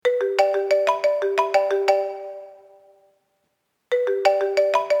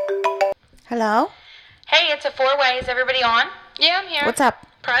Hello? Hey, it's a four-way. Is everybody on? Yeah, I'm here. What's up?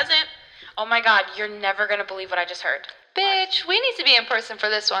 Present. Oh my god, you're never gonna believe what I just heard. Bitch, we need to be in person for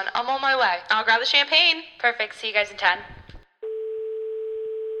this one. I'm on my way. I'll grab the champagne. Perfect. See you guys in 10.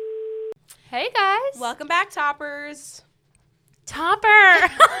 Hey guys. Welcome back, Toppers. Topper.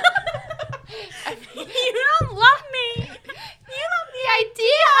 You don't love me. You love the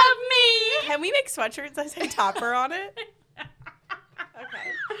idea of me. Can we make sweatshirts that say Topper on it?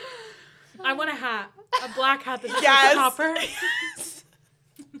 Okay. I want a hat. A black hat that says Yes. Topper.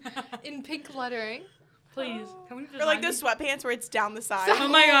 In pink lettering. Please. Can we Or like those sweatpants where it's down the side. Oh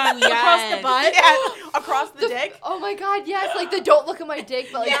my god. Across the butt. Yeah, across the dick. Oh my god, yes, like the don't look at my dick,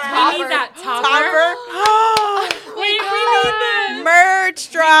 but like Yeah. topper. We need that topper. Topper. Wait, we need this.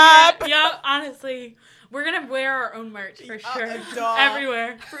 Merch drop. Yeah, honestly. We're going to wear our own merch for sure. duh.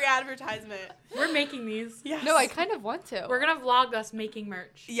 Everywhere. Free advertisement. We're making these. Yes. No, I kind of want to. We're going to vlog us making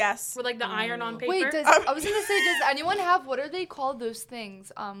merch. Yes. With like the iron-on paper. Wait, I was gonna say, does anyone have, what are they called, those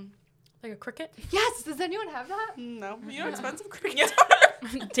things? Like a cricket? Yes, does anyone have that? No. You know expensive cricket.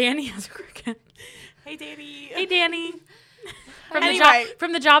 Danny has a cricket. Hey, Danny. Hey, Danny. Anyway.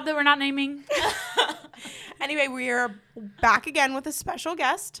 From the job that we're not naming. Anyway, we are back again with a special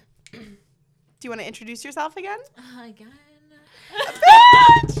guest. Do you want to introduce yourself again? Again.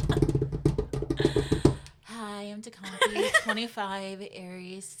 Hi, I'm Takanti, 25,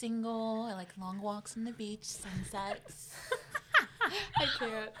 Aries, single. I like long walks on the beach, sunsets. I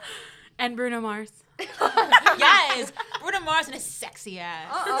can't. And Bruno Mars. Yes, Bruno Mars and his sexy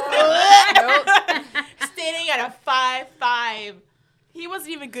ass. Nope. Standing at a 5'5". He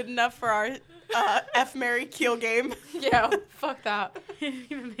wasn't even good enough for our F. Mary Kiel game. Yeah, fuck that. He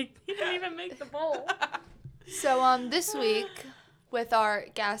didn't even make the bowl. So, this week, with our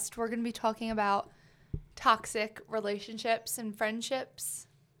guest, we're gonna be talking about toxic relationships and friendships.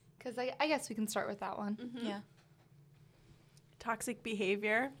 Because I guess we can start with that one. Mm-hmm. Yeah. Toxic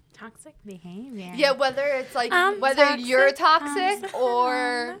behavior. Toxic behavior. Yeah, whether it's like, I'm whether toxic, you're toxic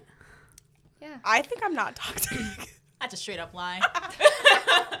or... Yeah. I think I'm not toxic. That's a straight up lie.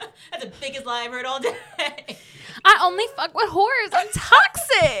 That's the biggest lie I've heard all day. I only fuck with whores. I'm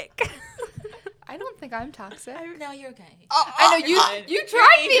toxic. I don't think I'm toxic. No, you're okay. I know, you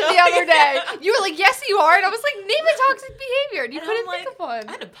tried me the other day. You were like, yes, you are. And I was like, name a toxic behavior. And you And couldn't I'm think of one.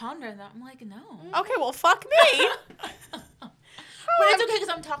 I had to ponder that. I'm like, no. Okay, well, fuck me. But it's okay because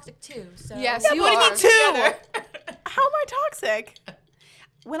I'm toxic too. So Yes, Yeah, you what do you are. mean too? Together. How am I toxic?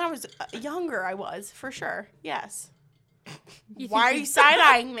 When I was younger, I was, for sure. Yes. Why are you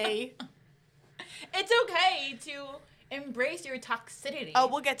side-eyeing me? It's okay to embrace your toxicity. Oh,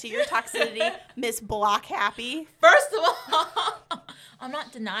 we'll get to your toxicity, Miss Block Happy. First of all, I'm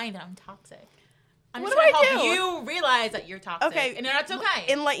not denying that I'm toxic. I'm What just do gonna I help do? you realize that you're toxic. Okay. And that's okay.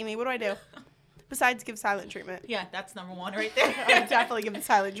 Enlighten me. What do I do? Besides give silent treatment. Yeah, that's number one right there. I would definitely give the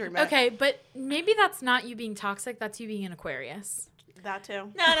silent treatment. Okay, but maybe that's not you being toxic. That's you being an Aquarius. That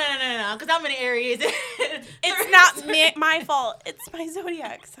too. No, because I'm an Aries. It's not my fault. It's my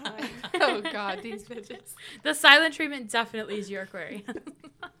zodiac sign. Oh, God, these bitches. The silent treatment definitely is your Aquarius.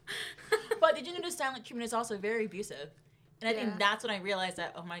 But did you know the silent treatment is also very abusive? And I Yeah. think that's when I realized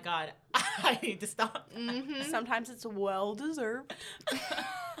that, oh my God, I need to stop. Mm-hmm. Sometimes it's well deserved.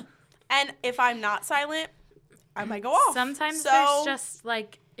 And if I'm not silent, I might go off. Sometimes So- there's just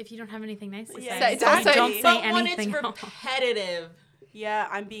like, if you don't have anything nice to Yeah, say, exactly. don't say But when it's anything else. repetitive, Yeah,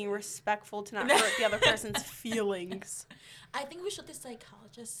 I'm being respectful to not hurt the other person's feelings. I think we should let the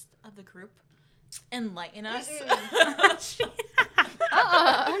psychologist of the group enlighten us.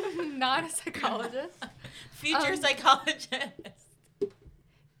 I'm not a psychologist. Future psychologist.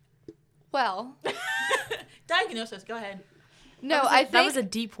 Well, Diagnosis, go ahead. no, That was a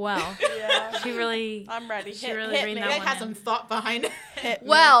deep well. Yeah, She really, I'm ready. She Hit- really hit read me. that That one has in. some thought behind it. Hit me.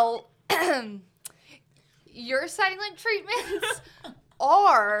 well, your silent treatments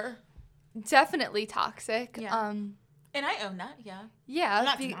are definitely toxic. Yeah. And I own that, yeah. Yeah. I'm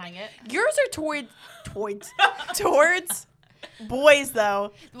not denying it. Yours are towards boys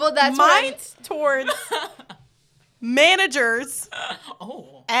though. well, that's why. Mine's towards managers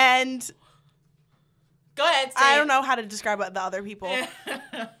Oh. and Go ahead, say I don't it. know how to describe what the other people.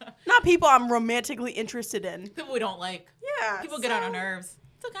 Not people I'm romantically interested in. People we don't like. Yeah. People get on our nerves.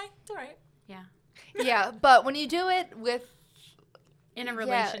 It's okay. It's all right. yeah, Yeah, but when you do it with in a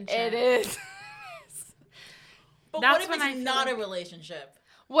relationship. yeah, it is. But That's what if when I it's feel not like- a relationship?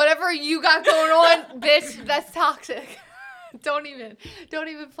 Whatever you got going on, bitch, that's toxic. Don't even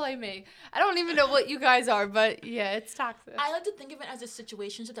play me. I don't even know what you guys are, but yeah, it's toxic. I like to think of it as a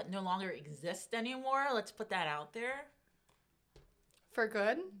situationship that no longer exists anymore. Let's put that out there. For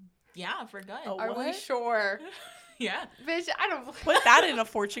good? Yeah, for good. Oh, Are we what? sure? Yeah. Bitch, I don't. Put that in a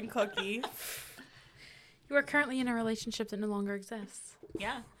fortune cookie. You are currently in a relationship that no longer exists.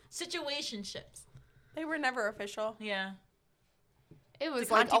 Yeah. Situationships. They were never official. Yeah. It was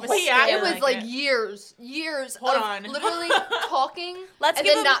The like a whole, controversy, yeah, it was like like it. years Hold of on. literally talking Let's and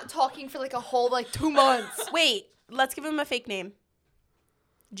give then him- not talking for like a whole like 2 months. Wait, let's give him a fake name.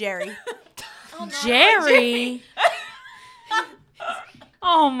 Jerry. Oh, no, Jerry.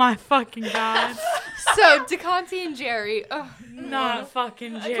 Oh my fucking god. So DeConti and Jerry, Not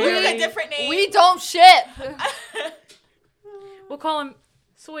fucking Can we get a Jerry. different name? we don't ship. We'll call him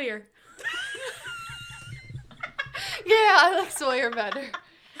Sawyer. Yeah, I like Sawyer better.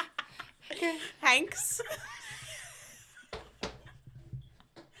 Hanks.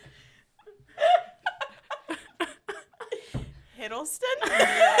 Hiddleston?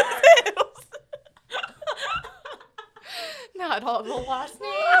 Not all the last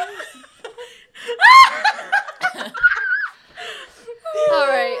names. All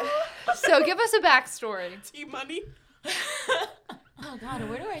right. So give us a backstory. T-Money. Oh God,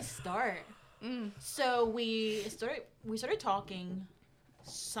 where do I start? So we started talking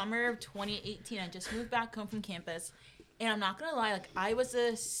summer of 2018. I just moved back home from campus, and I'm not gonna lie, like I was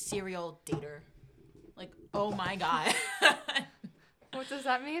a serial dater. Like, oh my God. What does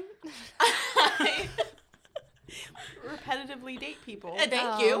that mean? I- Repetitively date people.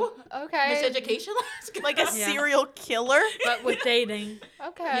 Thank you. Okay. Miseducation. Like a serial killer. But with dating.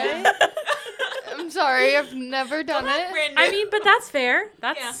 Okay. I'm sorry, I've never done it. I mean, but that's fair.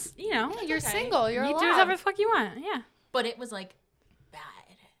 That's, you know. You're okay. single. You're You do allowed. whatever the fuck you want. Yeah. But it was like bad.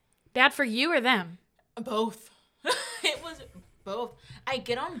 Bad for you or them? Both. It was both. I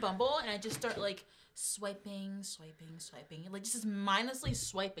get on Bumble and I just start like swiping, like just mindlessly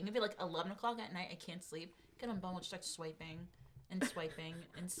swiping. It'd be like 11 o'clock at night. I can't sleep. Get on Bumble, just start swiping and swiping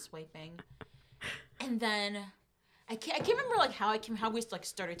and swiping, and then I can't remember like how we like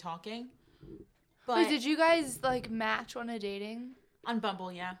started talking. But Wait, did you guys like match on a dating? on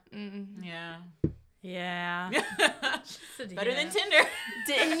Bumble, yeah, Mm. yeah, Yeah. better than Tinder.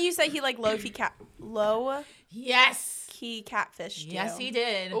 Didn't you say he like low key Yes, catfished you? yes, he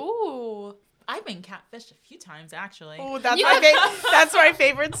did. Ooh. I've been catfished a few times actually. Oh, that's You that's my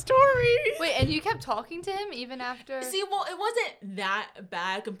favorite story. Wait, and you kept talking to him even after? See, well, it wasn't that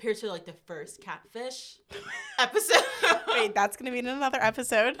bad compared to like the first catfish episode. Wait, that's gonna be in another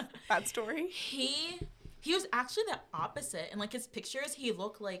episode. That story. He was actually the opposite. In like his pictures, he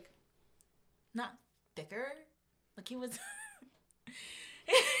looked like not thicker. Like he was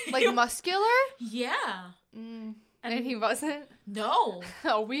like muscular? yeah. And he wasn't? No.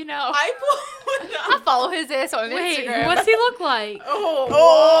 Oh, we know. I I follow his ass on Wait, Instagram. what's he look like?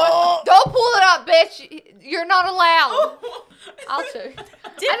 Oh, Don't pull it up, bitch. You're not allowed. I'll show you.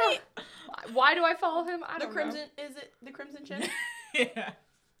 I don't. Why do I follow him? I the don't crimson is it the crimson chin? Yeah.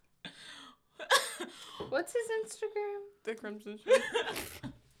 know. What's his Instagram? The crimson chin.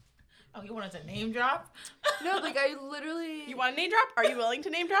 Oh, you wanted to name drop? No, like I literally. You want a name drop? Are you willing to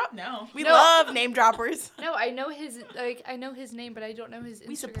name drop? No. We No. love name droppers. No, I know his I know his name, but I don't know his Instagram.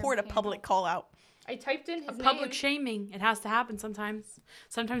 We support a handle. public call out. I typed in his Public name. shaming. It has to happen sometimes.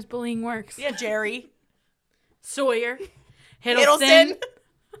 Sometimes bullying works. Yeah, Jerry. Sawyer. Hiddleston. Hiddleston.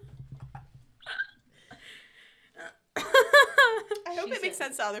 I hope it makes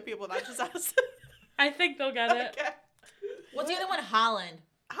sense to other people, not just us. I think they'll get it. Okay. What's the other one? Holland.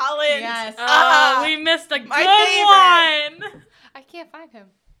 Holland. Yes. Ah. We missed a good my one. I can't find him.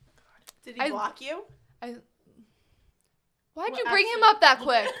 Did he I- block you? Why'd Well, you bring him actually- up that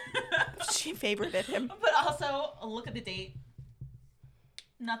quick? She favorited him. But also, look at the date.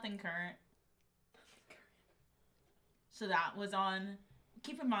 Nothing current. So that was on.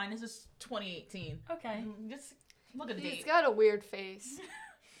 Keep in mind, this is 2018. Okay. Just look at the He's date. got a weird face.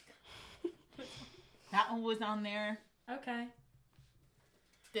 That one was on there. Okay.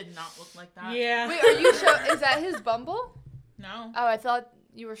 Did not look like that. Yeah. Wait, are you sure? Is that his Bumble? No. Oh, I thought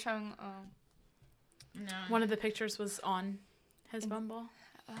you were showing. No. One of the pictures was on his Bumble.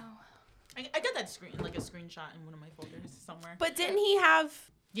 Oh. I got that screen, like a screenshot in one of my folders somewhere. But didn't he have?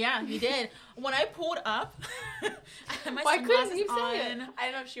 Yeah, he did. When I pulled up, I had my Why couldn't sunglasses you say it? on. I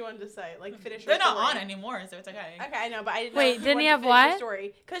don't know if she wanted to say like finish. They're not on anymore, so it's okay. Okay, I know, but I didn't. Wait, know if you didn't he wanted to have finish your what?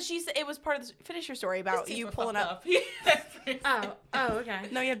 Story because she said it was part of the finish your story His about teeth you were pulling fucked up. Oh, okay.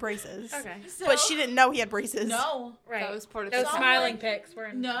 No, he had braces. Okay. So- But she didn't know he had braces. No. Right. That was part of Those the So- smiling like, pics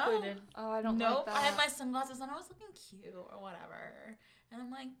were no. included. Oh, I don't Nope. like I had that. my sunglasses on. I was looking cute or whatever. And I'm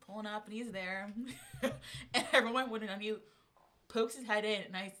like pulling up and he's there. And everyone wouldn't know. He pokes his head in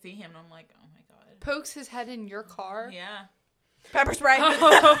and I see him and I'm like, oh my God. Pokes his head in your car. Yeah. Pepper spray.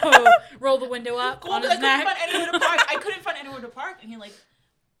 Oh, roll the window up Cool, on because his I neck. couldn't find anywhere to park. And he like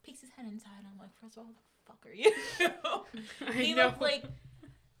peeks his head inside. I'm like, first of all, who the fuck are you? He know. looked like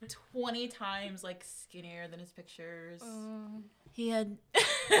 20 times like skinnier than his pictures. He had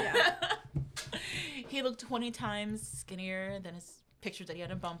he looked 20 times skinnier than his pictures that he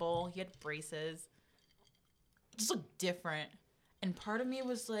had in Bumble. He had braces. Just looked different. And part of me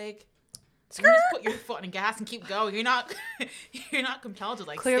was like, you just put your foot on the gas and keep going. You're not compelled to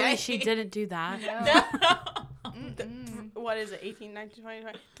like Clearly, stay. she didn't do that. What is it? 18, 19, 20,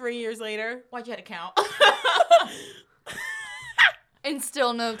 20. 3 years later. Why'd you have to count? And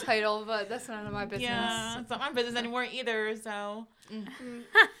still no title, but that's none of my business. Yeah, it's not my business anymore either. So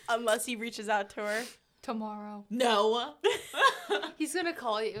Unless he reaches out to her. Tomorrow. no, He's gonna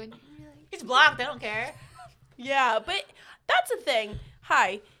call you and you're like, he's blocked. I don't care. Yeah, but that's the thing.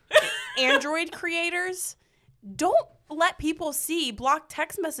 Hi, Android creators, don't let people see blocked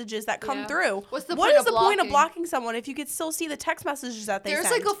text messages that come Yeah. through. What's the What point is of the point of blocking? blocking someone if you could still see the text messages that they there's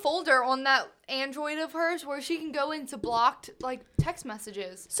send? like a folder on that Android of hers where she can go into blocked like text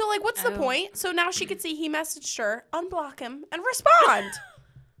messages. So like, what's the Oh. point? So now she could see he messaged her, unblock him, and respond.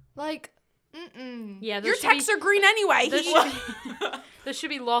 Like, Yeah, Your texts are green anyway. This He- should, this should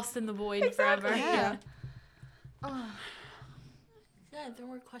be lost in the void forever. Yeah. Yeah, throw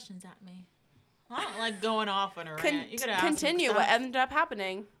more questions at me. I don't like going off on a Con- rant. You gotta ask me continue. stuff. What ended up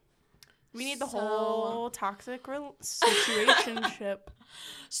happening? We need the So- whole toxic situationship.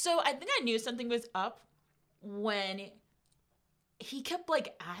 So I think I knew something was up when he kept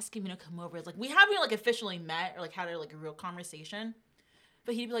like asking me to come over. It's like we haven't like officially met or like had like a real conversation.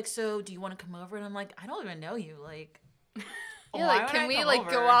 But he'd be like, "So, do you want to come over?" And I'm like, "I don't even know you." Like, Yeah, why like, would can I we come like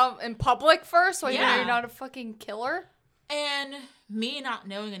over? go out in public first so I know Yeah. you're not a fucking killer? And me not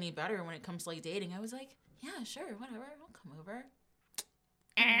knowing any better when it comes to like dating, I was like, "Yeah, sure, whatever. I'll come over."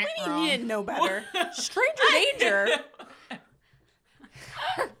 What do you mean Wrong. you didn't know better? Stranger danger.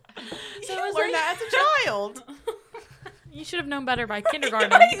 So You I was learned like- that as a child. You should have known better by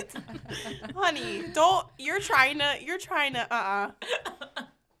kindergarten. Honey, don't. You're trying to. I'm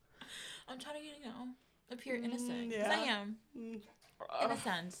trying to, you know, appear innocent. 'Cause I yeah. am, in a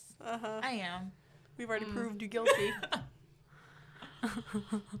sense. Uh-huh. I am. We've already proved you guilty.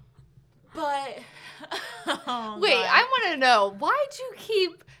 But oh, Wait, God. I want to know, why'd you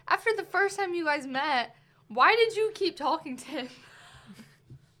keep, after the first time you guys met, why did you keep talking to him?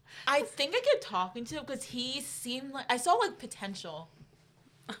 I think I kept talking to him because he seemed like I saw like potential.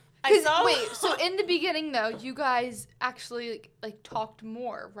 I saw. Wait, so in the beginning though, you guys actually like talked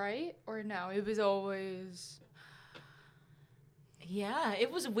more, right? Or no, it was always... Yeah,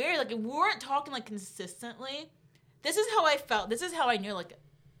 it was weird. Like we weren't talking like consistently. This is how I felt. This is how I knew like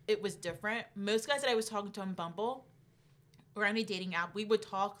it was different. Most guys that I was talking to on Bumble or any dating app, we would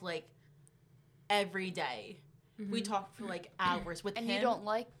talk like every day. We talked for like hours with And him. you don't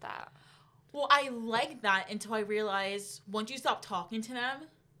like that. Well, I like that until I realized once you stop talking to them,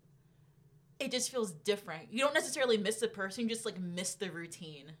 it just feels different. You don't necessarily miss the person, you just like miss the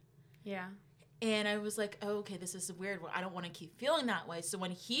routine. Yeah. And I was like, oh, okay, this is weird. Well, I don't want to keep feeling that way. So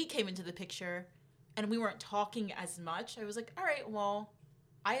when he came into the picture and we weren't talking as much, I was like, all right, well,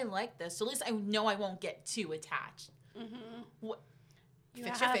 I like this. So at least I know I won't get too attached. What?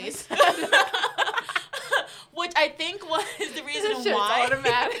 Fix your have face. Which I think was the reason This shit's why.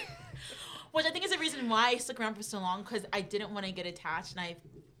 automatic. Which I think is the reason why I stuck around for so long, because I didn't want to get attached, and I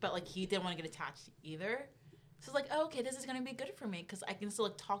felt like he didn't want to get attached either. So it's like, oh, okay, this is gonna be good for me because I can still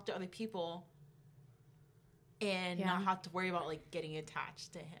like talk to other people and Yeah. not have to worry about like getting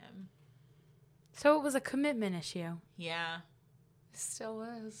attached to him. So it was a commitment issue. Yeah, Still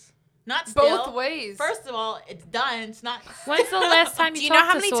is. not still. Both ways. First of all, it's done. It's not. When's the last time you Do you know talked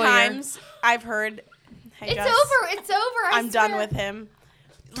how to many Sawyer? times I've heard? Hey, It's Gus, over. It's over. I'm done swear. with him.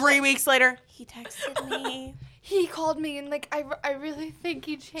 3 weeks later, he texted me. He called me and like I really think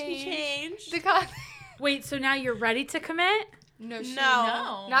he changed. He changed. The guy. Wait, so now you're ready to commit? No, she,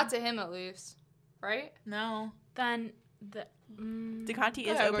 No. not to him at least, right? No. Then the DeConti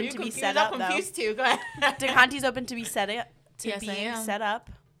Go is ahead, open you to be confused? set I'm up though. confused too. Go ahead. DeConti's open to be set up. To Yes, I being am. set up.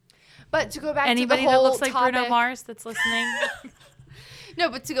 But to go back anybody to the that whole looks like topic, Bruno Mars that's listening. No,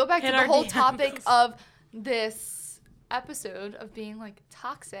 but to go back Hit to our the whole DMs. topic of this episode of being like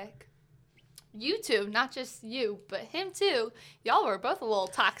toxic. You two, not just you, but him too. Y'all were both a little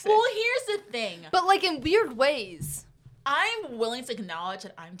toxic. Well, here's the thing. But like in weird ways. I'm willing to acknowledge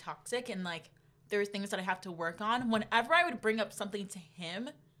that I'm toxic and like there are things that I have to work on. Whenever I would bring up something to him,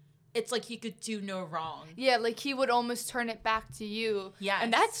 it's like he could do no wrong. Yeah, like he would almost turn it back to you. Yes.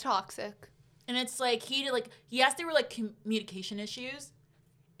 And that's toxic. And it's like yes, there were like communication issues,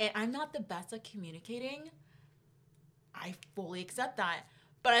 and I'm not the best at communicating. I fully accept that,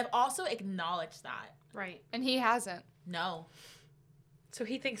 but I've also acknowledged that. Right. And he hasn't. No. So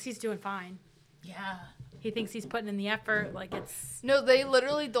he thinks he's doing fine. Yeah. He thinks he's putting in the effort. Like it's. No,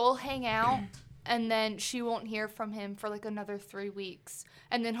 they'll hang out, and then she won't hear from him for like another 3 weeks.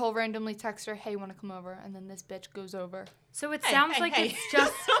 And then he'll randomly text her, hey, want to come over? And then this bitch goes over. So it Hey, sounds hey, like hey.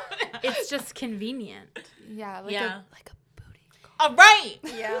 it's just convenient. Yeah, like Yeah. a booty call. All right.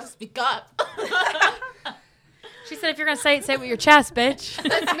 Yeah. Speak up. She said, if you're gonna say it with your chest, bitch.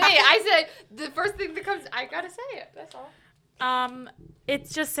 That's me. I said the first thing that comes, I gotta say it. That's all. It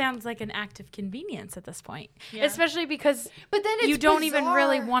just sounds like an act of convenience at this point, Yeah. especially because But then it's you don't even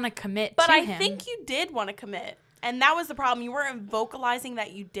really bizarre. want to commit But to I him. think you did want to commit. And that was the problem. You weren't vocalizing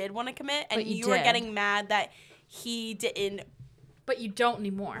that you did want to commit. And But you you were did. getting mad that he didn't but you don't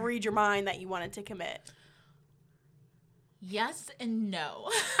anymore. read your mind that you wanted to commit. Yes and no.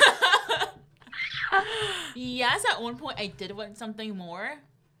 Yes, at one point I did want something more.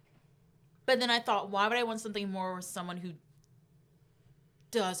 But then I thought, why would I want something more with someone who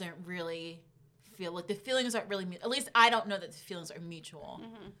doesn't really feel like the feelings aren't really at least I don't know that the feelings are mutual.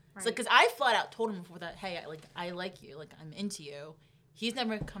 It's like, because I flat out told him before that, hey, I like you, like I'm into you. He's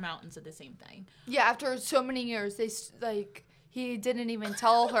never come out and said the same thing. Yeah, after so many years, he didn't even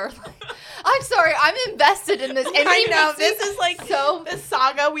tell her. Like, I'm sorry, I'm invested in this. And I he know. makes me This is like so the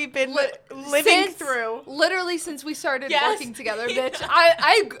saga we've been living since- through. Literally since we started Yes. working together, Yeah. bitch.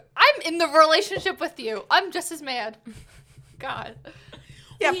 I'm in the relationship with you. I'm just as mad. God.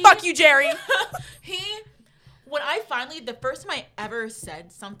 Yeah, fuck you, Jerry. When I finally, the first time I ever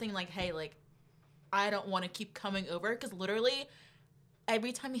said something like, hey, like, I don't want to keep coming over, because literally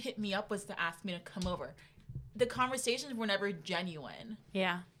every time he hit me up was to ask me to come over. The conversations were never genuine.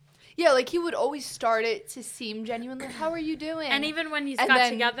 Yeah. Yeah, like he would always start it to seem genuine. Like, how are you doing? And even when you And got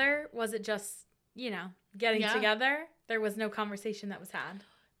then- together, was it just, getting Yeah. together? There was no conversation that was had.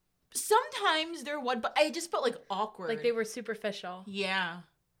 Sometimes there would, but I just felt like awkward. Like they were superficial. Yeah.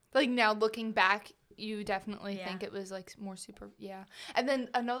 Like now looking back, you definitely Yeah. think it was like more super, yeah. And then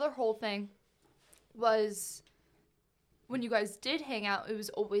another whole thing was when you guys did hang out, it was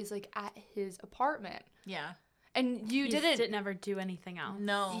always like at his apartment. Yeah. And you You didn't, never do anything else.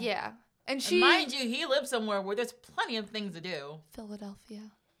 No. yeah. And And she, mind you, he lives somewhere where there's plenty of things to do.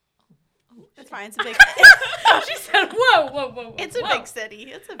 Philadelphia. It's fine. It's a big. She said, whoa. It's a whoa. big city.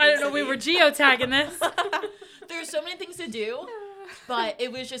 It's a big I didn't know city. we were geotagging this. There's so many things to do, but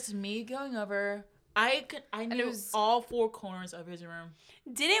it was just me going over. I knew it was- all four corners of his room.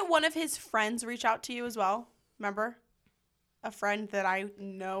 Didn't one of his friends reach out to you as well? Remember? A friend that I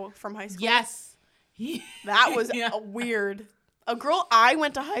know from high school? Yes. That was Yeah. weird. A girl I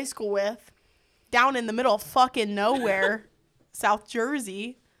went to high school with down in the middle of fucking nowhere, South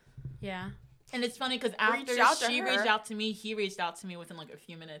Jersey. Yeah. And it's funny because after Reached out to she her. reached out to me, he reached out to me within like a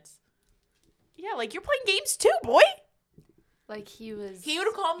few minutes. Yeah, like you're playing games too, boy. Like he was. He would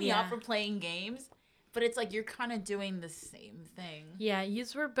have called me Yeah. out for playing games, but it's like you're kind of doing the same thing. Yeah,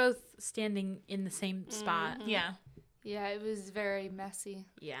 yous were both standing in the same spot. Yeah. Yeah, it was very messy.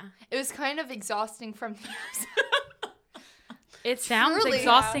 Yeah. It was kind of exhausting from the outside. It sounds Truly,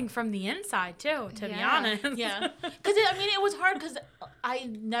 exhausting from the inside, too, to be Yeah. honest. Yeah. Because, it was hard because I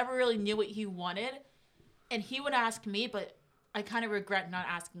never really knew what he wanted. And he would ask me, but I kind of regret not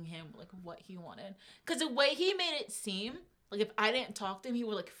asking him, like, what he wanted. Because the way he made it seem, like, if I didn't talk to him, he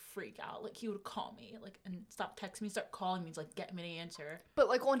would, like, freak out. Like, he would call me, like, and stop texting me, start calling me, like, get me to answer. But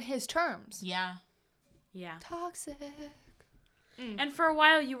like on his terms. Yeah. Yeah. Toxic. And for a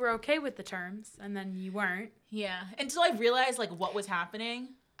while, you were okay with the terms, and then you weren't. Yeah. Until I realized, like, what was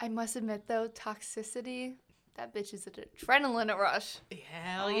happening. I must admit though, toxicity, that bitch is an adrenaline rush.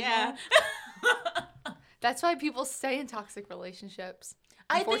 Hell yeah. That's why people stay in toxic relationships.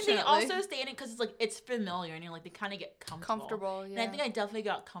 I think they Unfortunately. also stay in it because it's like it's familiar and you're like they kind of get comfortable. Comfortable, And I yeah. think I definitely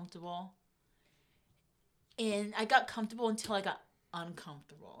got comfortable. And I got comfortable until I got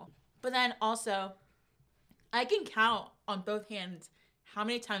uncomfortable. But then also, I can count on both hands how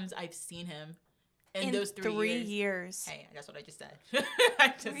many times I've seen him in those 3 years. Hey, that's what I just said.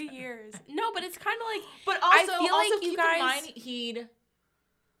 3 years. No, but it's kind of like. But I also, feel like you keep guys- in mind,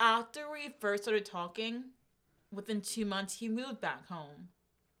 after we first started talking, within 2 months, he moved back home.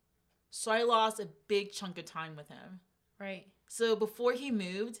 So I lost a big chunk of time with him. Right. So before he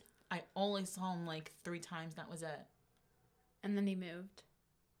moved, I only saw him like 3 times. That was it. And then he moved.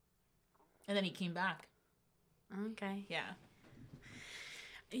 And then he came back. Okay. Yeah.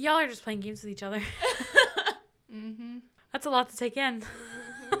 Y'all are just playing games with each other. Mm-hmm. That's a lot to take in.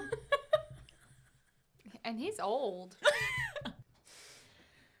 And he's old.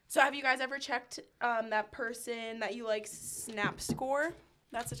 So have you guys ever checked that person that you like Snap score?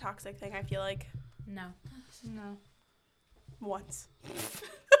 That's a toxic thing, I feel like. No. No. Once.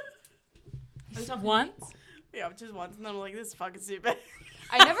 Once? Yeah, just once. And then I'm like, this is fucking stupid.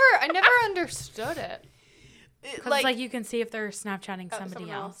 I never understood it. Because it's like you can see if they're Snapchatting somebody someone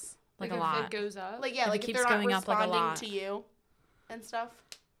else. Like if a lot. it goes up. Like, yeah, If it like if keeps they're not going up, like, a responding lot. to you and stuff.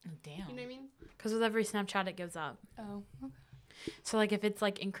 Damn. You know what I mean? Because with every Snapchat, it goes up. Oh. Okay. So, like, if it's,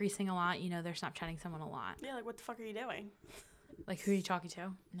 like, increasing a lot, you know, they're Snapchatting someone a lot. Yeah, like, what the fuck are you doing? Like, who are you talking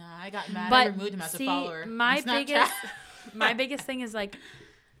to? Nah, I got mad. I But removed him as see, a follower. my on Snapchat. biggest, my biggest thing is, like,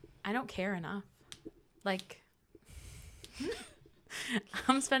 I don't care enough. Like,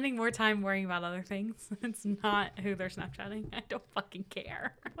 I'm spending more time worrying about other things. It's not who they're Snapchatting. I don't fucking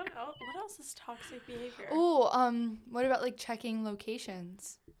care. What else is toxic behavior? Oh, what about like checking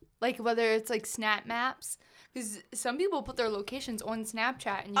locations? Like whether it's like Snap Maps, because some people put their locations on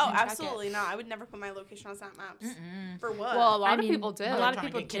Snapchat and you can check absolutely it. not. I would never put my location on Snap Maps. For what? Well, a lot I of mean, people do. A lot of Trying to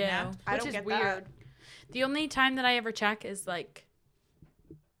people get do. kidnapped. I which don't is get weird. that. The only time that I ever check is, like,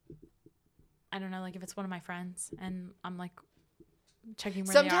 I don't know, like, if it's one of my friends and I'm, like, checking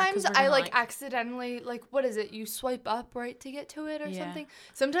where Sometimes they are. 'Cause we're I gonna, like accidentally like what is it? You swipe up right to get to it or Yeah. something.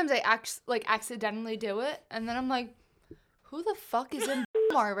 Sometimes I accidentally do it and then I'm like, who the fuck is in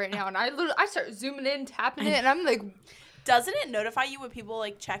Walmart right now? And I start zooming in, tapping it, and I'm like, Doesn't it notify you when people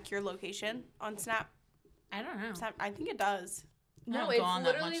like check your location on Snap? I don't know. Snap? I think it does. I no, don't it's go on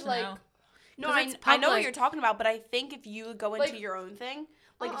that literally much like now. No, 'Cause I it's know what public. you're talking about, but I think if you go into Like- your own thing,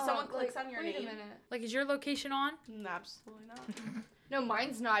 like if someone clicks on your wait name, a minute. Like, is your location on? absolutely not. No,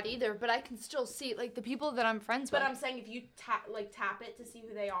 mine's not either, but I can still see like the people that I'm friends But with. I'm saying if you tap it to see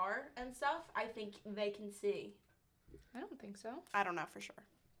who they are and stuff, I think they can see. I don't think so. I don't know for sure.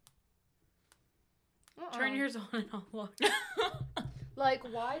 Turn yours on and I'll look. Like,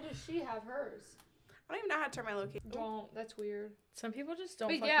 why does she have hers? I don't even know how to turn my location. Don't. That's weird. Some people just don't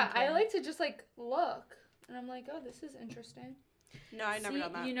But fucking yeah, I care. like to just like look, and I'm like, oh, this is interesting. No, I've never See,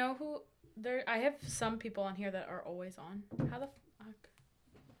 done that. You know who? I have some people on here that are always on. How the fuck?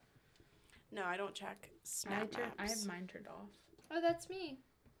 No, I don't check Snap Maps. I have mine turned off. Oh, that's me.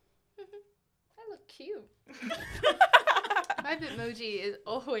 I look cute. My Bitmoji is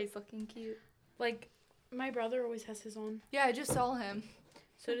always looking cute. Like, my brother always has his on. Yeah, I just saw him.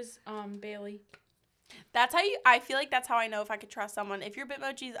 So does Bailey. That's how I feel like that's how I know if I could trust someone. If your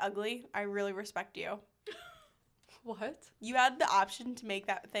Bitmoji is ugly, I really respect you. What? You had the option to make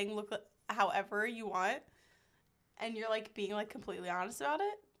that thing look however you want, and you're like being like completely honest about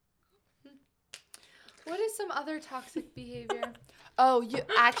it. What is some other toxic behavior? Oh, you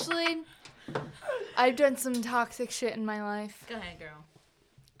actually, I've done some toxic shit in my life. Go ahead,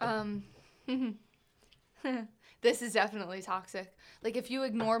 girl. This is definitely toxic. Like, if you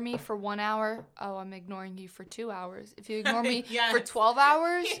ignore me for 1 hour, oh, I'm ignoring you for 2 hours. If you ignore me Yes. for 12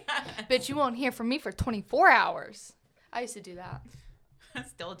 hours, Yes. bitch, you won't hear from me for 24 hours. I used to do that.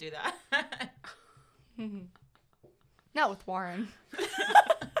 Still do that. Not with Warren.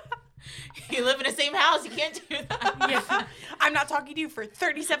 You live in the same house. You can't do that. Yeah. I'm not talking to you for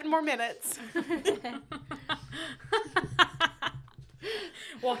 37 more minutes.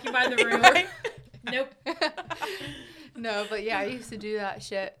 Walking by the room. Right? Nope. No, but yeah, I used to do that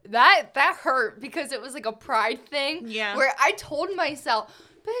shit. That hurt because it was like a pride thing. Yeah. Where I told myself,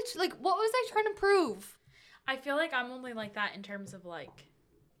 bitch, like, what was I trying to prove? I feel like I'm only like that in terms of, like,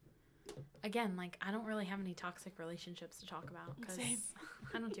 again, like, I don't really have any toxic relationships to talk about because Same.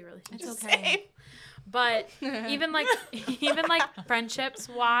 I don't do relationships. It's okay. Same. But even like friendships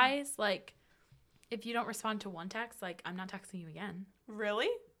wise, like, if you don't respond to one text, like, I'm not texting you again. Really?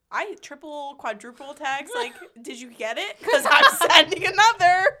 I triple, quadruple text. Like, did you get it? Because I'm sending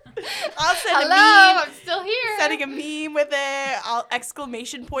another. I'll send Hello, a meme. I'm still here. Sending a meme with it. I'll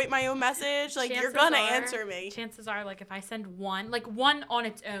exclamation point my own message. Like, you're Chances gonna are- answer me. Chances are, like, if I send one on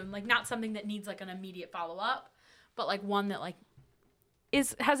its own, like, not something that needs, like, an immediate follow-up, but, like, one that, like,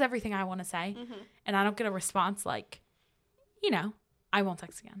 has everything I want to say, and I don't get a response, like, you know, I won't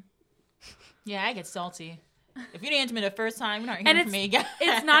text again. Yeah, I get salty. If you didn't answer me the first time, you're not And hearing from me again.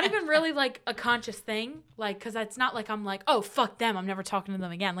 It's not even really, like, a conscious thing, like, because it's not like I'm like, oh, fuck them, I'm never talking to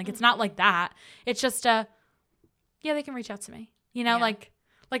them again. Like, it's not like that. It's just yeah, they can reach out to me. You know, Yeah.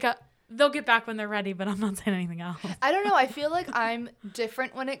 like they'll get back when they're ready, but I'm not saying anything else. I don't know. I feel like I'm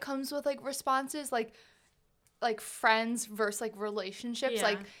different when it comes with like responses, like friends versus like relationships. Yeah.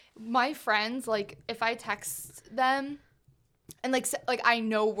 Like my friends, like if I text them, and like I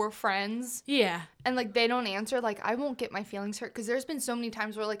know we're friends, Yeah. and like they don't answer, like I won't get my feelings hurt, because there's been so many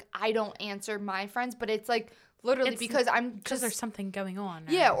times where like I don't answer my friends, but it's like literally It's because I'm Because just there's something going on.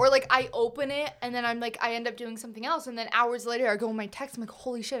 or- yeah, or like I open it and then I'm like I end up doing something else, and then hours later I go in my text, I'm like,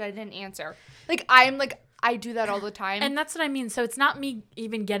 holy shit, I didn't answer. Like I do that all the time. And that's what I mean. So it's not me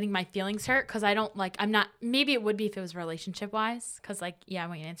even getting my feelings hurt because I don't like, I'm not, maybe it would be if it was relationship wise. Because like, yeah, I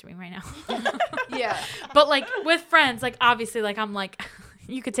want you to answer me right now. yeah. But like with friends, like obviously, like I'm like,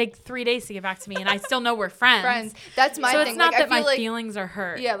 you could take 3 days to get back to me and I still know we're friends. Friends. That's my So thing. it's not like, that I feel my like feelings are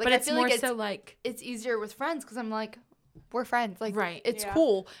hurt. Yeah, like, but I it's feel more like it's- so like, it's easier with friends because I'm like, we're friends. Like, Right. it's Yeah.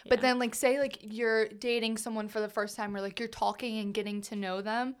 cool. But Yeah. then, like, say, like, you're dating someone for the first time, or, like, you're talking and getting to know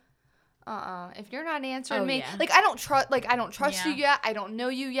them. If you're not answering Oh, me, yeah. like, I don't trust Yeah. you yet. I don't know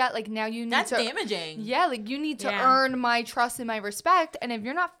you yet. Like, now you need That's to. damaging. Yeah, like, you need to Yeah. earn my trust and my respect. And if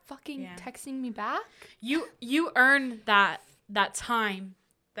you're not fucking Yeah. texting me back, you earn that time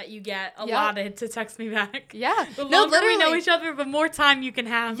that you get allotted to text me back. yeah. The No, longer we know literally. each other, the more time you can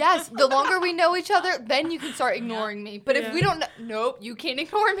have. Yes, the longer we know each other, then you can start ignoring me. But Yeah. if we don't, nope, you can't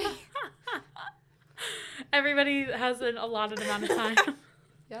ignore me. Everybody has an allotted amount of time.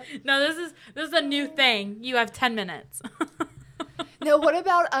 Yep. No, this is a new thing. You have 10 minutes. No, what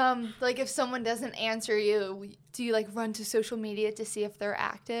about like if someone doesn't answer you, do you like run to social media to see if they're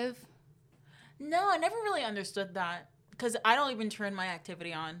active? No, I never really understood that because I don't even turn my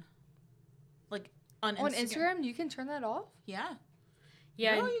activity on. Like on On Instagram, you can turn that off. Yeah.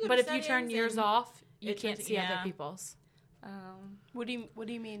 Yeah, No, you go but to if you turn settings yours and off, you it can't turns- see other yeah. people's. What do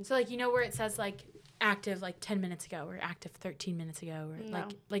you mean? So like you know where it says like active like 10 minutes ago or active 13 minutes ago or No.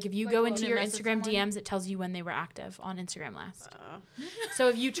 like if you Like go what? into When your it messaged Instagram someone? DMs, it tells you when they were active on Instagram last. Uh, So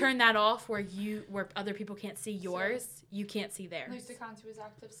if you turn that off where other people can't see yours, you can't see theirs. Conti was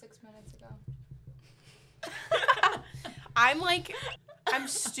active 6 minutes ago. I'm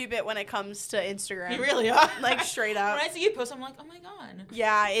stupid when it comes to Instagram. You really are. Like straight up. When I see you post, I'm like, oh my god.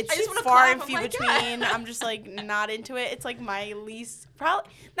 Yeah, it's I just wanna far clap, and I'm few like, between. yeah. I'm just like not into it. It's like my not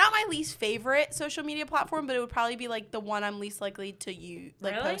my least favorite social media platform, but it would probably be like the one I'm least likely to Really?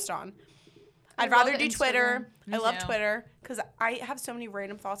 post on. I I'd rather love do Instagram. Twitter. Me I love too. Twitter because I have so many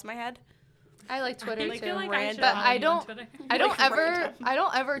random thoughts in my head. I like Twitter I too. feel like random. I should But follow I you on don't- Twitter. I don't Like, ever random. I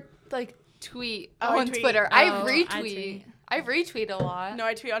don't ever like tweet Oh, I on tweet. Twitter. Oh, I I retweet. tweet. I retweet a lot. No,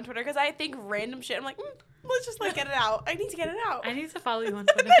 I tweet on Twitter because I think random shit. I'm like, let's just like get it out. I need to get it out. I need to follow you on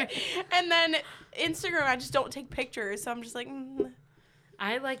Twitter. And then Instagram, I just don't take pictures, so I'm just like.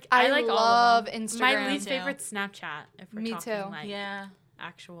 I like I like all love of them. Instagram. My least too. favorite Snapchat. If we're Me talking too. like Yeah.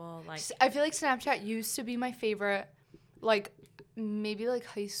 actual like I feel like Snapchat used to be my favorite, like maybe like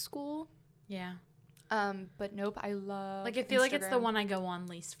high school. yeah. But nope, I love. Like I feel like it's the Instagram. one I go on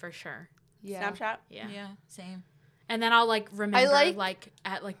least for sure. Yeah. Snapchat. Yeah. Yeah. Same. And then I'll like remember like- like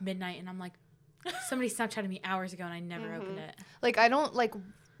at like midnight and I'm like somebody Snapchatted me hours ago and I never opened it. Like I don't like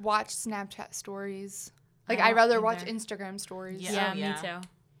watch Snapchat stories. Like I I'd don't rather watch either. Instagram stories. Yeah. Yeah, Oh, yeah.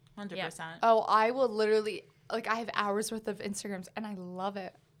 me too. 100%. Oh, I will literally like I have hours worth of Instagrams and I love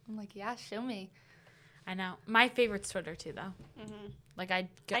it. I'm like, yeah, show me. I know. My favorite's Twitter too though. Like I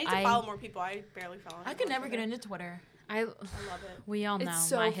need to follow more people. I barely follow. I could never get into Twitter. I I love it. we all know It's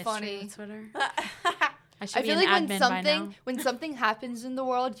so my history funny. with Twitter. I should I be feel an like when admin by now. something happens in the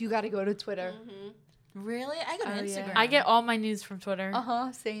world, you got to go to Twitter. Really? I go to Oh, yeah. Instagram. I get all my news from Twitter.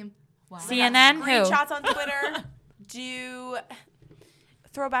 Same. Wow. CNN who? Screenshots on Twitter. Do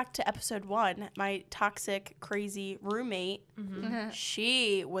throwback to episode 1. My toxic, crazy roommate.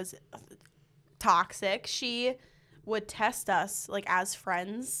 She was toxic. She would test us like as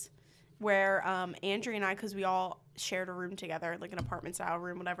friends. Where Andrea and I, because we all shared a room together, like an apartment style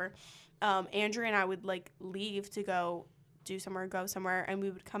room, whatever. Andrea and I would like leave to go do somewhere, go somewhere, and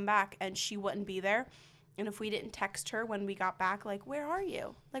we would come back and she wouldn't be there. And if we didn't text her when we got back, like, where are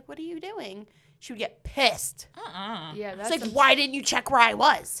you? Like, what are you doing? She would get pissed. Yeah, It's that's like, why didn't you check where I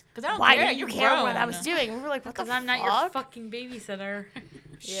was? 'Cause I don't Why care, didn't you you're care what I grown. was doing? We were like, what the Because fuck? I'm not your fucking babysitter.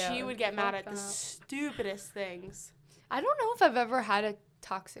 Yeah, She would get mad fuck at the that. stupidest things. I don't know if I've ever had a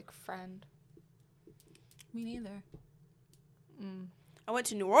toxic friend. Me neither. I went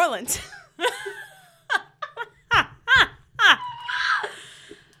to New Orleans.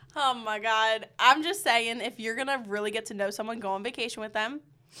 Oh my God. I'm just saying, if you're going to really get to know someone, go on vacation with them.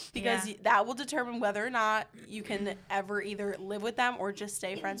 Because Yeah. that will determine whether or not you can ever either live with them or just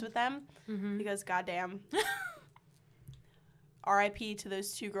stay friends with them. Because goddamn. RIP to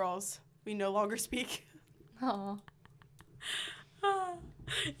those 2 girls. We no longer speak. Oh,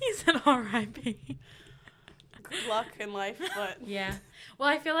 He said R.I.P. luck in life, but Yeah. Well,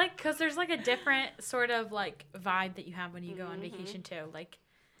 I feel like because there's like a different sort of like vibe that you have when you go on vacation too, like,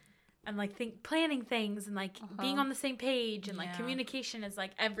 and like planning things and like being on the same page and like Yeah. communication is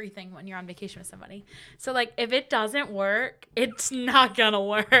like everything when you're on vacation with somebody. So like if it doesn't work, it's not gonna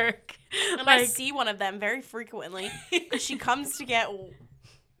work. and I see one of them very frequently. She comes to get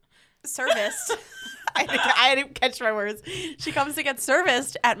serviced. I didn't catch my words. She comes to get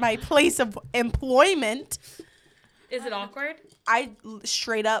serviced at my place of employment. Is it awkward? I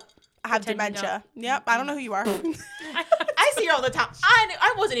straight up have Pretend you dementia. Yep, I don't know who you are. I see her all the time.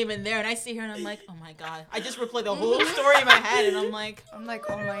 I wasn't even there, and I see her, and I'm like, oh my god. I just replay the whole story in my head, and I'm like, oh my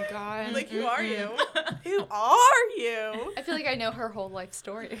god. Like, who are you? Who are you? I feel like I know her whole life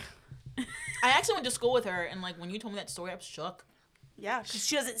story. I actually went to school with her, and like when you told me that story, I was shook. Yeah, because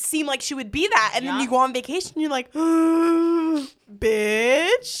she doesn't seem like she would be that. And then Yeah. you go on vacation, and you're like,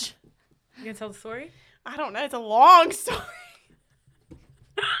 bitch. You gonna tell the story? I don't know. It's a long story.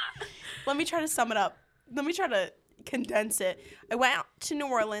 Let me try to sum it up. Let me try to condense it. I went out to New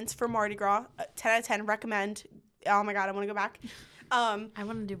Orleans for Mardi Gras. 10 out of 10. Recommend. Oh my God, I want to go back. I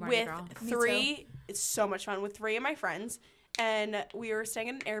want to do Mardi With Gras. three, it's so much fun. With three of my friends. And we were staying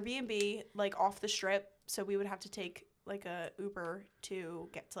in an Airbnb, like off the strip. So we would have to take like a Uber to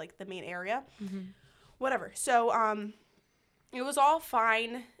get to like the main area. Whatever. So it was all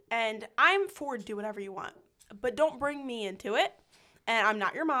fine. And I'm for do whatever you want. But don't bring me into it. And I'm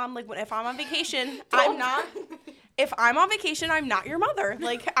not your mom. Like, if I'm on vacation, if I'm on vacation, I'm not your mother.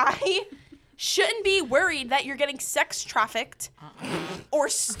 Like, I shouldn't be worried that you're getting sex trafficked or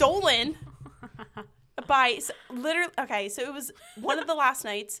stolen by literally. Okay, so it was one of the last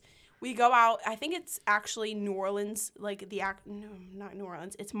nights. We go out. I think it's actually New Orleans. Like, no, not New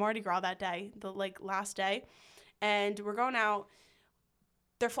Orleans. It's Mardi Gras that day, the, like, last day. And we're going out.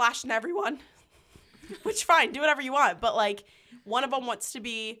 They're flashing everyone. Which, fine, do whatever you want. But, like, one of them wants to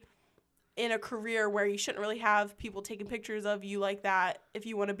be in a career where you shouldn't really have people taking pictures of you like that if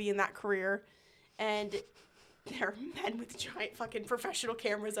you want to be in that career. And there are men with giant fucking professional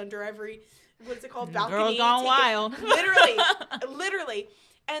cameras under every, what's it called, balcony. Girls gone wild. Literally.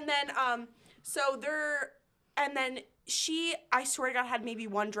 And then, I swear to God, had maybe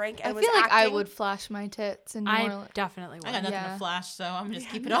one drink and I was feel like I acting. would flash my tits in New I Orleans. definitely would. I got nothing Yeah. to flash, so I'm just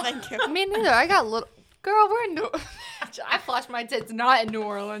keep it No, on. thank you. Me neither. I got little. Girl, we're in New. I flashed my tits not in New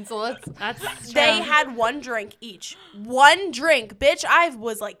Orleans, so let's. That's They had one drink each. One drink. Bitch, I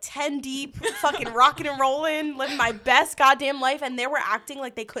was like 10 deep, fucking rocking and rolling, living my best goddamn life, and they were acting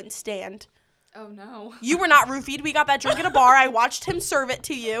like they couldn't stand. Oh no. You were not roofied. We got that drink at a bar. I watched him serve it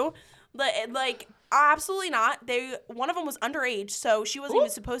to you. Like absolutely not. One of them was underage, so she wasn't even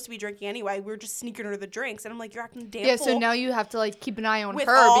supposed to be drinking anyway. We were just sneaking her the drinks, and I'm like, you're acting damn Yeah, fool. so now you have to like keep an eye on With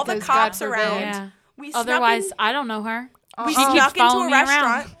her all the because cops God forbid. around. Yeah. We snuck Otherwise, in- I don't know her. We She keeps snuck into following a me around.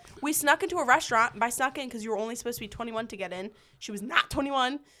 restaurant. We snuck into a restaurant. By snuck in, because you were only supposed to be 21 to get in. She was not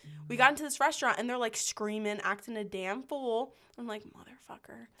 21. We got into this restaurant, and they're, like, screaming, acting a damn fool. I'm like,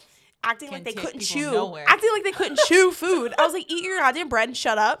 motherfucker. Acting like Can't they take couldn't people chew. nowhere. Acting like they couldn't chew food. I was like, eat your goddamn bread and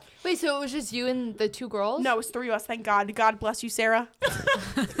shut up. Wait, so it was just you and the two girls? No, it was three of us, thank God. God bless you, Sarah.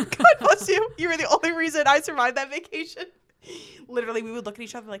 God bless you. You were the only reason I survived that vacation. Literally, we would look at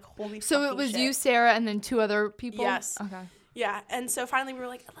each other like, holy So it fucking was shit. you, Sarah, and then two other people? Yes. Okay. Yeah, and so finally we were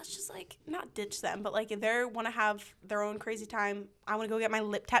like, let's just, like, not ditch them, but, like, if they want to have their own crazy time, I want to go get my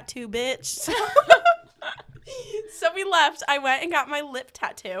lip tattoo, bitch. So we left. I went and got my lip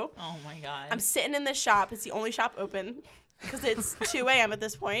tattoo. Oh my god. I'm sitting in this shop. It's the only shop open because it's 2 a.m. at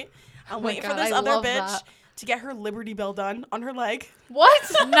this point. I'm waiting for God, this I other love bitch that. to get her Liberty Bell done on her leg.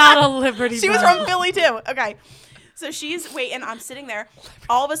 What? Not a Liberty She was Bell. from Philly, too. Okay. So she's waiting. I'm sitting there.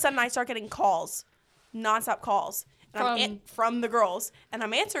 All of a sudden, I start getting calls, nonstop calls. And from the girls, and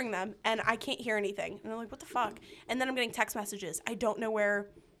I'm answering them, and I can't hear anything. And I'm like, what the fuck? And then I'm getting text messages. I don't know where.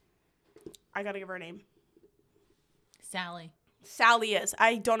 I gotta give her a name. Sally is.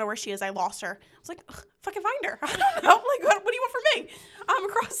 I don't know where she is. I lost her. I was like, ugh, fucking find her. I don't know. Like, what do you want from me? I'm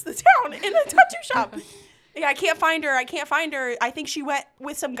across the town in a tattoo shop. Yeah, I can't find her. I think she went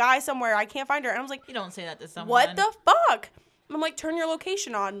with some guy somewhere. I can't find her. And I was like, You don't say that to someone. what the fuck? I'm like, turn your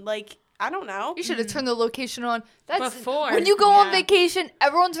location on. Like, I don't know. You should have turned the location on. That's Before. when you go on Yeah. vacation,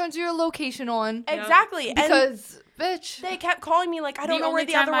 everyone turns your location on Exactly. And because bitch. they kept calling me like, I don't know where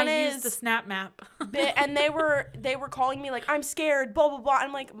the only other time one I is. used the Snap Map. And they were calling me like, I'm scared, blah, blah, blah.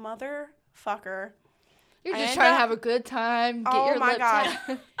 I'm like, motherfucker. You're I just end trying up- to have a good time. Get Oh your my lip God.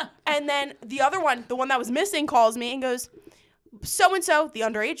 tattoo. And then the other one, the one that was missing, calls me and goes, so-and-so, the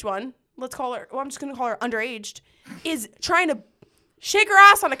underage one, let's call her, well, I'm just going to call her underaged, is trying to shake her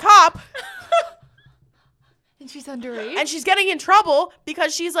ass on a cop. And she's underage? And she's getting in trouble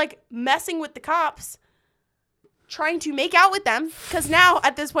because she's like messing with the cops, trying to make out with them. Because now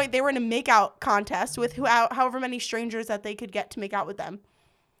at this point they were in a makeout contest with however many strangers that they could get to make out with them.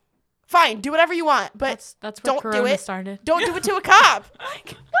 Fine, do whatever you want, but That's where don't do Corona it. started. Don't do it to a cop. Like,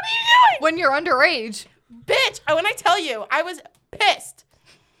 what are you doing? When you're underage. Bitch, when I tell you, I was pissed.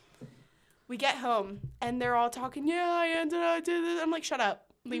 We get home and they're all talking, yeah, I did this. I'm like, shut up.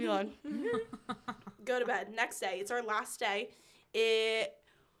 Leave me alone. Go to bed. Next day. It's our last day. It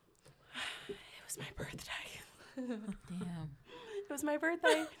was my birthday. Damn. It was my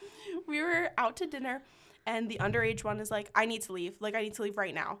birthday. We were out to dinner and the underage one is like, I need to leave. Like, I need to leave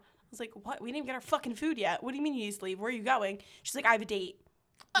right now. I was like, what? We didn't even get our fucking food yet. What do you mean you need to leave? Where are you going? She's like, I have a date.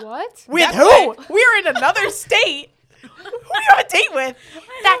 What? With That who? quick? We were in another state. Who do you have a date with?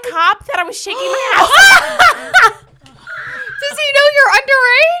 That cop that I was shaking my ass. Does he know you're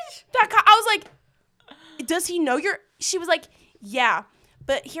underage? That cop, I was like, does he know you're? She was like, yeah.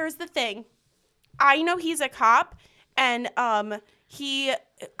 But here's the thing. I know he's a cop, and I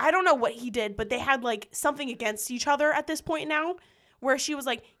don't know what he did, but they had like something against each other at this point now, where she was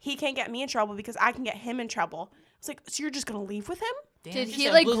like, he can't get me in trouble because I can get him in trouble. I was like, so you're just gonna leave with him? Damn, Did she he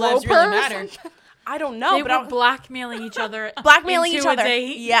said like blue rope lives her? really or matter. something? I don't know, They but were blackmailing each other. blackmailing into each other. A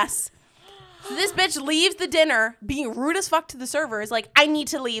date. Yes. So this bitch leaves the dinner being rude as fuck to the servers. Like, I need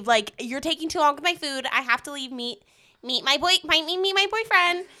to leave. Like, you're taking too long with my food. I have to leave. Meet my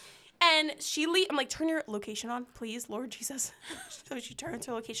boyfriend. And she I'm like, turn your location on, please, Lord Jesus. So she turns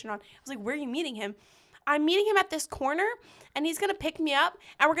her location on. I was like, where are you meeting him? I'm meeting him at this corner, and he's gonna pick me up,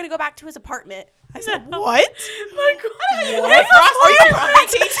 and we're gonna go back to his apartment. I said, what?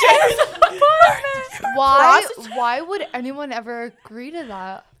 What? Why would anyone ever agree to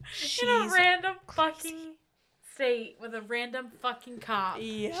that? In a random fucking state with a random fucking cop.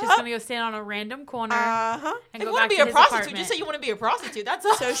 Yeah. She's gonna go stand on a random corner Uh-huh. and If go you want back to be to a his prostitute, apartment. just say you want to be a prostitute. That's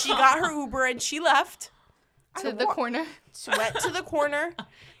all. So she got her Uber, and she left. To the corner. Went to the corner,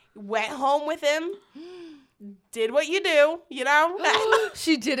 went home with him, did what you do, you know?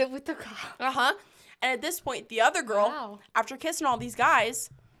 She did it with the cop. Uh-huh. And at this point, the other girl, Wow. after kissing all these guys,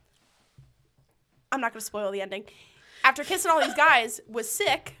 I'm not going to spoil the ending. After kissing all these guys, was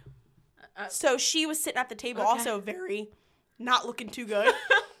sick. So she was sitting at the table, also very not looking too good.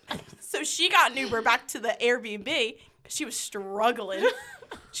 So she got an Uber back to the Airbnb because she was struggling.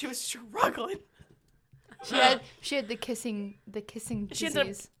 She She had the kissing She ended up,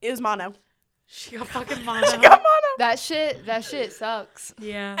 disease. it was mono. She got fucking mono. She got mono. That shit sucks.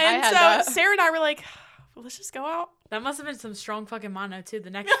 Yeah. And had so that. Sarah and I were like, well, let's just go out. That must have been some strong fucking mono too. The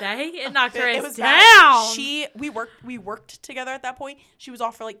next day, it knocked her It ass was down. bad. We worked together at that point. She was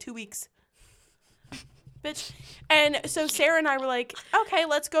off for like 2 weeks. Bitch. And so Sarah and I were like, okay,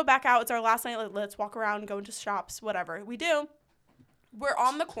 let's go back out. It's our last night. Let's walk around, go into shops, whatever. We do. We're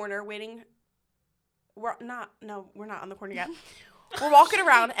on the corner waiting. We're not on the corner yet. We're walking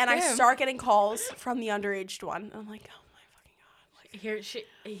around and I Damn. start getting calls from the underaged one. I'm like, oh my fucking God.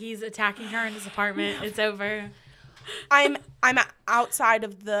 He's attacking her in his apartment. It's over. I'm outside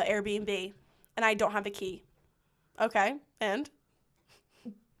of the Airbnb and I don't have a key. Okay, and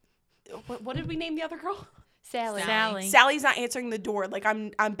what did we name the other girl? Sally. Sally. Sally's not answering the door. Like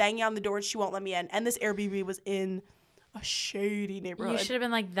I'm banging on the door and she won't let me in. And this Airbnb was in a shady You neighborhood. should have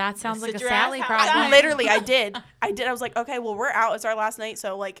been like, that sounds like a Sit your ass Sally outside. problem. Literally, I did. I was like, okay, well, we're out. It's our last night,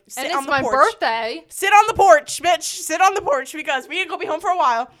 so like, sit And on it's the my porch. birthday. Sit on the porch, bitch. Sit on the porch because we ain't gonna be home for a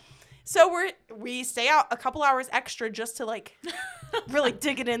while. So we stay out a couple hours extra just to like really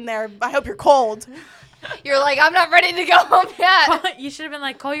dig it in there. I hope you're cold. You're like, I'm not ready to go home yet. You should have been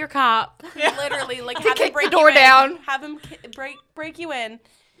like, call your cop. Literally, like have him kick break the door you in. down. Have him break you in.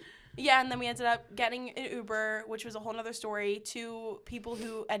 Yeah, and then we ended up getting an Uber, which was a whole nother story. 2 people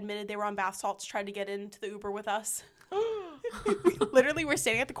who admitted they were on bath salts tried to get into the Uber with us. We literally were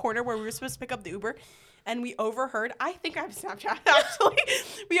standing at the corner where we were supposed to pick up the Uber, and we overheard, I think I have Snapchat actually,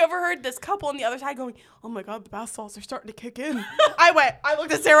 we overheard this couple on the other side going, oh my God, the bath salts are starting to kick in. I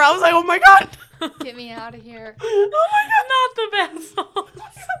looked at Sarah, I was like, oh my God. Get me out of here. Oh my God. Not the best song.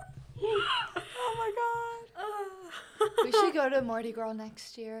 Oh my God. We should go to Mardi Gras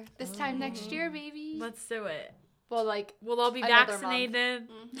next year. This time next year, baby. Let's do it. Well, like, We'll all be Another month. vaccinated.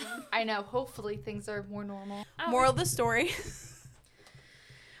 I know. Hopefully, things are more normal. Moral of the story.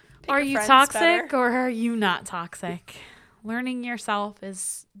 Are your you friends toxic better. or are you not toxic? Learning yourself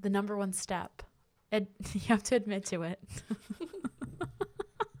is the number one step. You have to admit to it.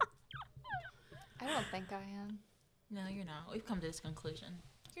 I don't think I am. No, you're not. We've come to this conclusion.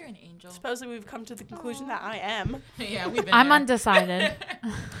 You're an angel. Supposedly we've come to the conclusion that I am. Yeah, we've been I'm there. undecided.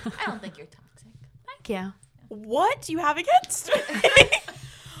 I don't think you're toxic. Thank you. What do you have against me?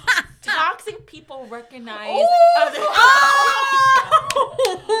 Toxic people recognize Oh! other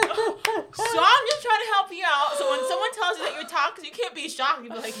So I'm just trying to help you out. So when someone tells you that you're toxic, you can't be shocked.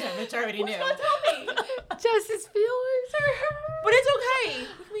 You'll be like, yeah, bitch, I already knew. Jess's feelings are hurt. But it's okay.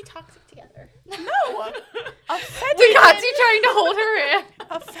 We can be toxic together. No. Offended. We got you trying to hold her in.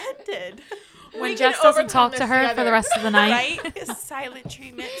 Offended. When We Jess can doesn't overcome talk to this her for together. the rest of the night. Right? Silent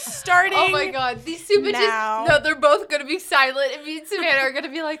treatment starting. Oh my god, these two bitches. now. No, they're both gonna be silent, and me and Savannah are gonna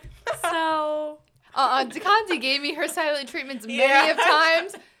be like, So DeConti gave me her silent treatments many Yeah. of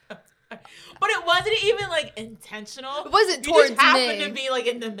times. But it wasn't even like intentional. It wasn't You towards just happened me. to be like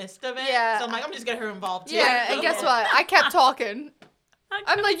in the midst of it. Yeah. So I'm like, I'm just getting her involved too. Yeah, and guess what? I kept talking.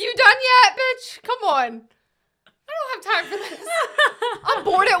 I'm like, you done yet, bitch? Come on. I don't have time for this. I'm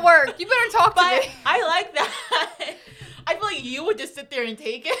bored at work. You better talk to But me. I like that. I feel like you would just sit there and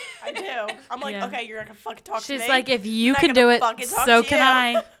take it. I do. I'm like, Yeah. okay, you're not gonna fucking talk to me. she's like, if you I'm not can gonna do it, fucking talk so to can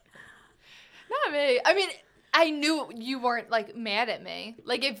you. I. Not me. I mean, I knew you weren't like mad at me.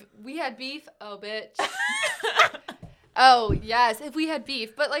 Like if we had beef, oh bitch. Oh yes, if we had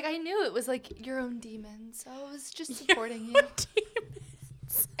beef, but like I knew it was like your own demon, so I was just supporting you.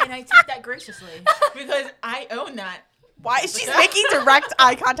 And I take that graciously because I own that. Why is she making direct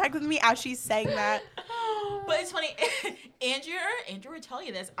eye contact with me as she's saying that? But it's funny. Andrew would tell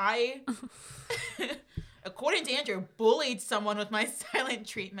you this. I, according to Andrew, bullied someone with my silent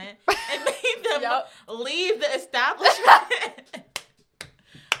treatment and made them Yep. leave the establishment.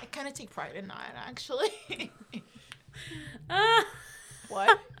 I kind of take pride in that, actually.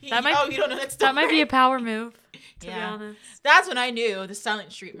 What? That might- oh, you don't know that story? That might be a power move, to be Yeah. honest. That's when I knew the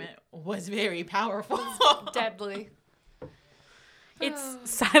silent treatment was very powerful. Deadly. It's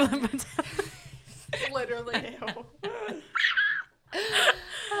silent but deadly. Literally.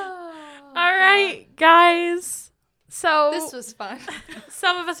 All right, guys. So This was fun.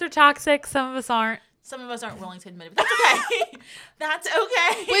 some of us are toxic, some of us aren't. Some of us aren't willing to admit it, but that's okay. That's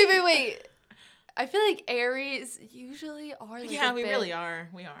okay. Wait. I feel like Aries usually are like Yeah, a we bit- really are.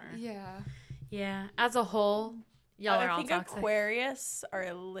 We are. Yeah. Yeah, as a whole, y'all are I all think toxic. Aquarius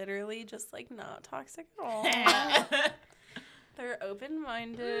are literally just like not toxic at all. They're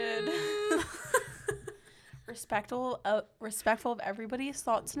open-minded, respectful of everybody's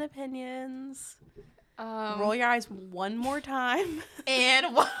thoughts and opinions. Roll your eyes one more time.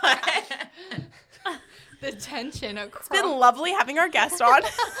 And what? The tension across. It's been lovely having our guest on.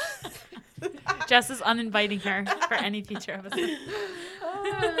 Jess is uninviting her for any future episode.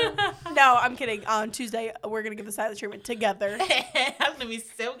 No, I'm kidding. On Tuesday, we're gonna give the silent treatment together. That's gonna be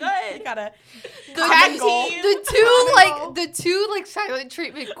so You good. gotta Tag goal. team. the two silent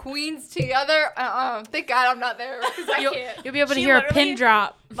treatment queens together. Thank God I'm not there because I can't. You'll be able to She hear a literally- pin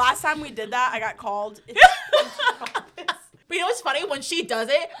drop. Last time we did that, I got called. But you know what's funny? When she does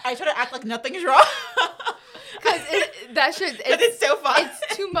it, I try to act like nothing's wrong. Because that should. But it's so fun.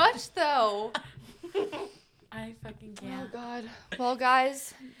 It's too much though. I fucking Oh can't. God. Well,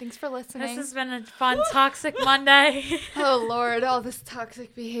 guys, thanks for This listening. has been a fun Toxic Monday. Oh Lord, all this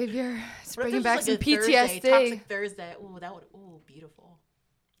toxic behavior. It's What if bringing this back was some like a Thursday, PTSD. Toxic Thursday. Ooh, that would. Ooh, beautiful.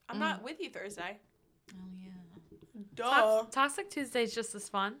 I'm not with you Thursday. Oh yeah. Duh. Toxic Tuesday is just as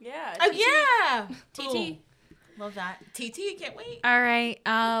fun. Yeah. Oh yeah. TT. Ooh, love that. TT, can't wait. All right.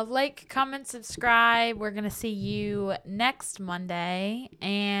 Like, comment, subscribe. We're gonna see you next Monday.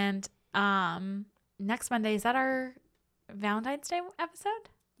 And next Monday, is that our Valentine's Day episode?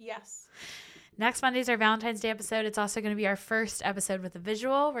 Yes. Next Monday's our Valentine's Day episode. It's also going to be our first episode with a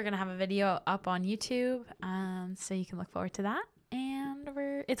visual. We're going to have a video up on YouTube, so you can look forward to that. And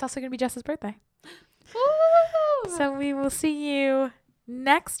it's also going to be Jess's birthday. Woo! So we will see you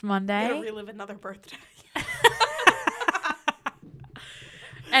next I'm Monday. gonna relive another birthday.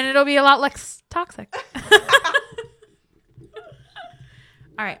 And it'll be a lot less toxic.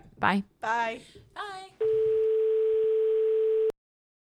 All right. Bye. Bye. Bye.